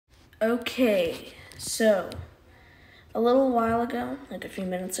Okay, so a little while ago, like a few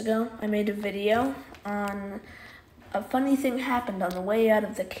minutes ago, I made a video on a funny thing happened on the way out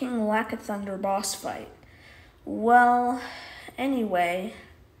of the King Lack of Thunder boss fight. Well, anyway,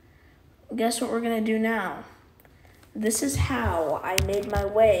 guess what we're gonna do now? This is how I made my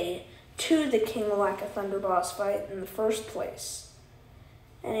way to the King Lack of Thunder boss fight in the first place.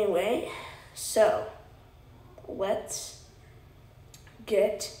 Anyway, so let's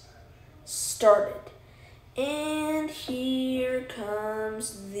get started. And here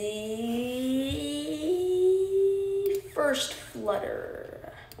comes the first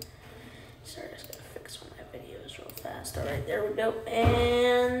flutter. Sorry, I just gotta fix one of my videos real fast. Alright, there we go.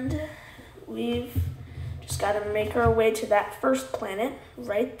 And we've just gotta make our way to that first planet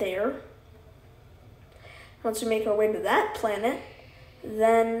right there. Once we make our way to that planet,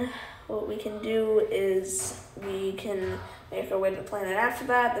 then what we can do is we can make our way to the planet after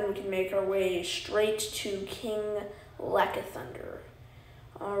that, then we can make our way straight to King Lack of Thunder.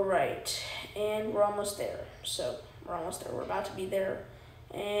 Alright, and we're almost there. So, we're almost there. We're about to be there.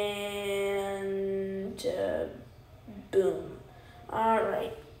 And, boom.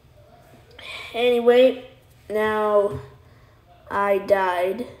 Alright. Anyway, now I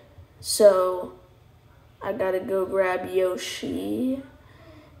died, so I gotta go grab Yoshi,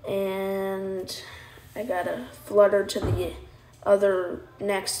 and I gotta flutter to the other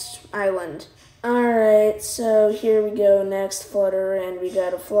next island. Alright, so here we go, next flutter, and we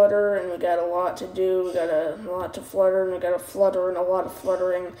gotta flutter, and we got a lot to do. We got a lot to flutter, and we gotta flutter, and a lot of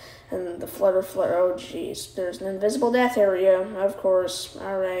fluttering, and the flutter, oh jeez. There's an invisible death area, of course.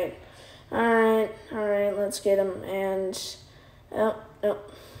 Alright, let's get him, and, oh,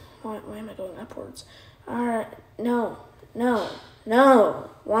 why am I going upwards? Alright, no,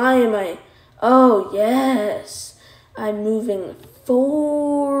 why am I? Oh, yes. I'm moving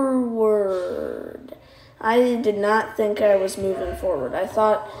forward. I did not think I was moving forward. I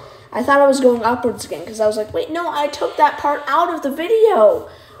thought I was going upwards again because I was like, wait, no, I took that part out of the video.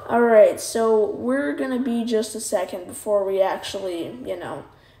 All right, so we're going to be just a second before we actually,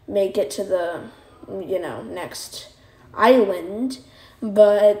 make it to the, next island.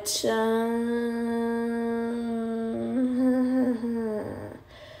 But,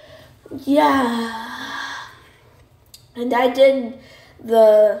 yeah, and I did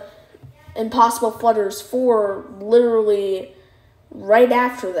the Impossible Flutters 4 literally right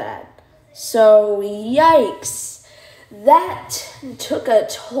after that. So, yikes, that took a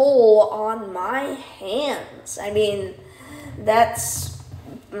toll on my hands. I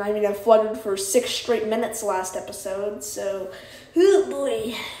fluttered for 6 straight minutes last episode, so, oh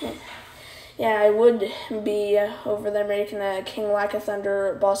boy. Yeah, I would be over there making a King Lack of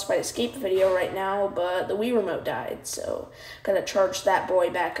Thunder boss fight escape video right now, but the Wii remote died, so gotta charge that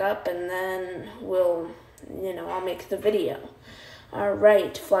boy back up, and then I'll make the video.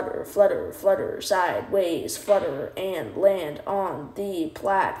 Alright, flutter, sideways, flutter, and land on the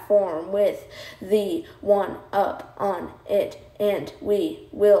platform with the 1-up on it. And we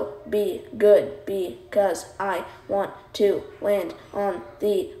will be good because I want to land on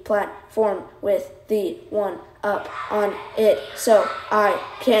the platform with the 1-up on it so I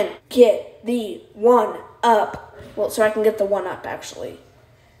can get the 1-up. Well, so I can get the 1-up, actually.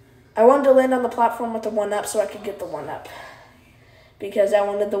 I wanted to land on the platform with the 1-up so I could get the 1-up. Because I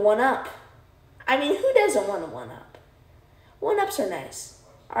wanted the 1-up. I mean, who doesn't want a 1-up? 1-ups are nice.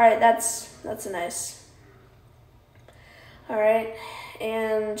 Alright, that's a nice... Alright,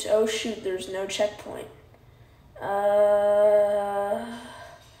 and, oh shoot, there's no checkpoint.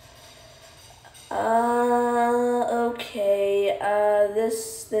 Okay,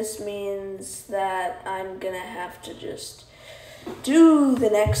 this means that I'm gonna have to just do the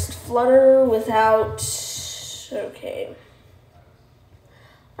next flutter without, okay.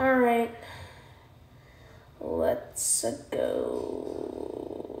 Alright, let's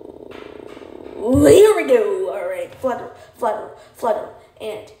go. Here we go. All right, flutter.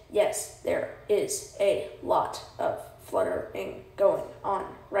 And yes, there is a lot of fluttering going on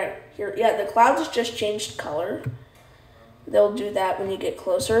right here. Yeah, the clouds just changed color. They'll do that when you get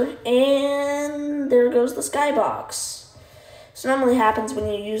closer. And there goes the skybox. So normally happens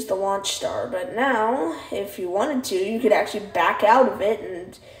when you use the launch star, but now, if you wanted to, you could actually back out of it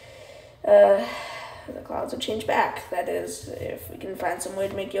and the clouds will change back. That is, if we can find some way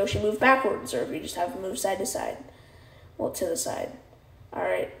to make Yoshi move backwards, or if you just have him move side to side. Well, to the side.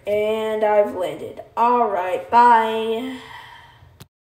 Alright, and I've landed. Alright, bye.